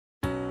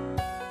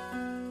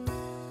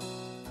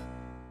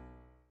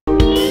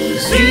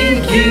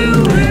seek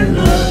you in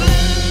love.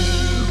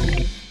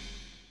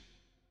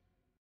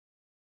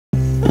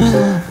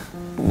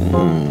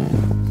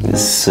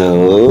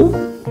 So,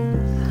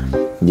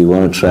 do you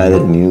want to try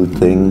that new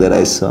thing that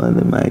I saw in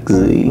the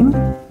magazine?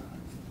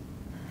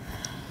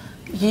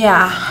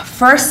 Yeah,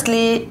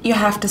 firstly, you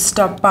have to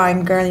stop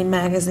buying girly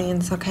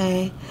magazines,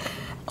 okay?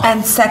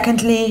 And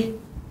secondly,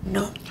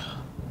 no.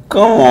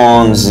 Come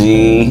on,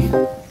 Z.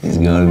 It's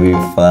gonna be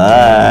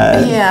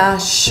fun. Yeah,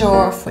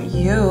 sure, for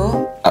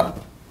you.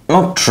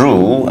 Not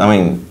true. I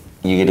mean,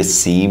 you get to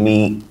see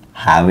me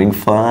having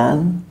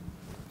fun.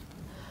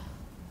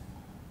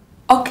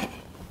 Okay.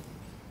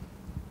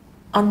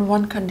 On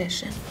one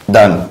condition.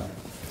 Done.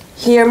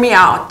 Hear me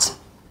out.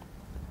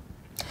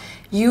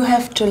 You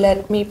have to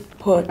let me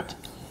put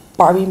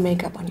Barbie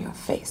makeup on your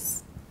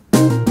face.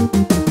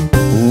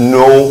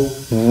 No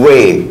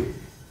way.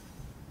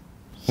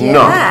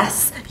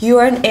 Yes, you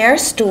are an air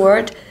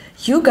steward.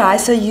 You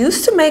guys are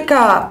used to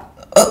makeup.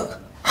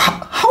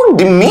 How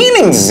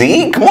demeaning,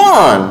 Z. Come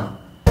on.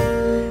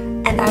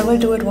 And I will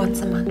do it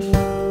once a month.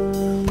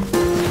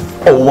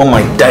 Over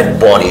my dead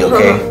body,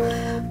 okay?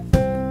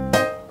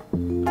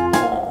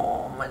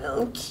 Oh, my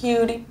little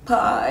cutie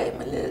pie,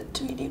 my little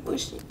tweety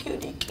bushy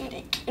cutie.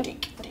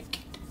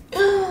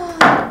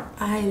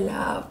 I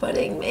love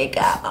putting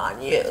makeup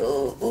on you.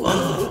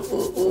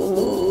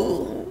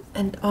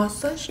 And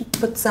also, she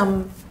put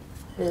some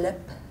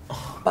lip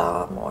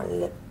balm or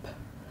lip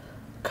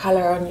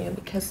color on you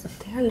because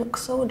they look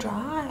so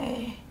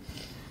dry.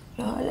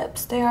 Your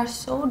lips, they are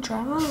so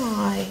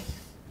dry.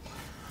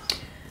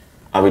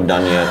 Are we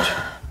done yet?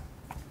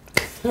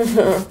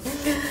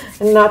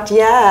 Not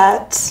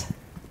yet.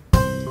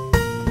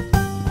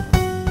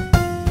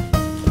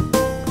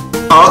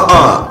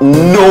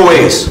 No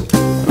ways.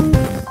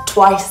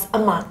 Twice a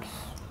month.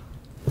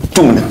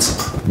 2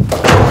 minutes.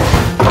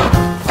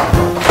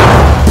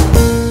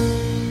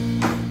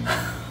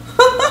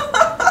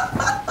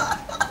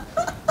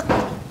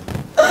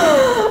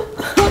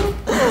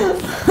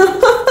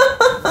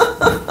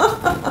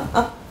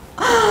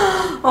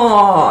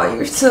 Oh,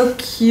 you're so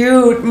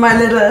cute, my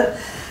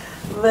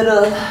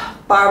little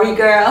Barbie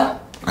girl.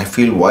 I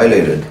feel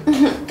violated.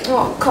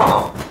 Oh,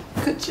 come.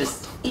 Could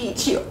just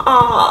eat you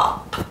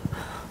up.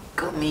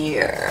 Come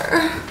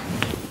here.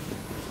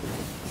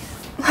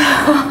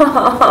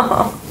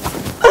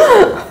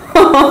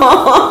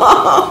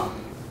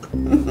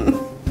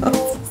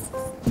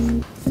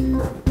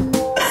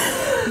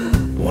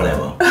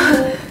 Whatever.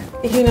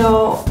 You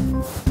know,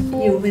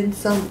 you win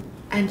some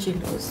and you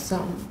lose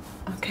some,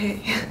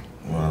 okay?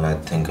 Well, I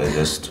think I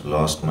just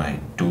lost my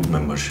dude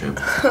membership.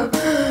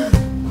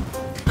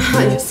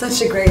 You're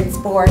such a great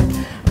sport.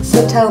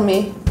 So tell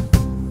me,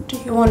 do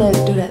you want to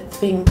do that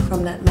thing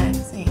from that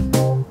magazine?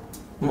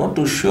 I'm not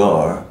too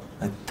sure.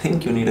 I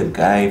think you need a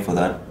guy for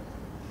that.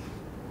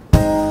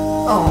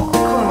 Oh,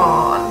 come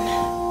on.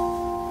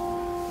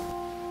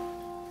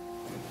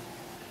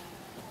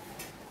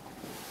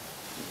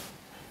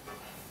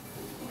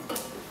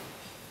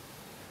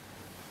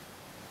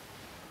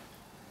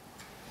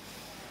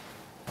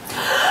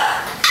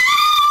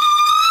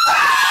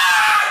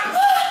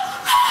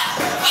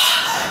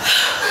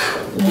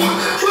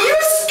 You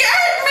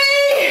scared me!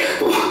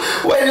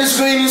 Why did you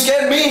scream? You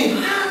scared me!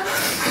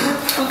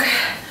 Okay.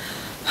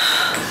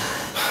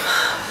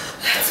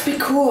 Let's be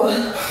cool.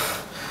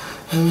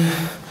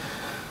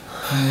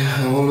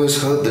 I've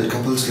always heard that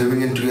couples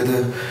living in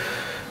together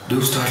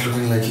do start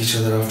looking like each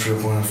other after a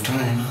point of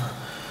time.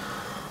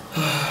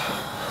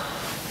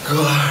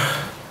 God.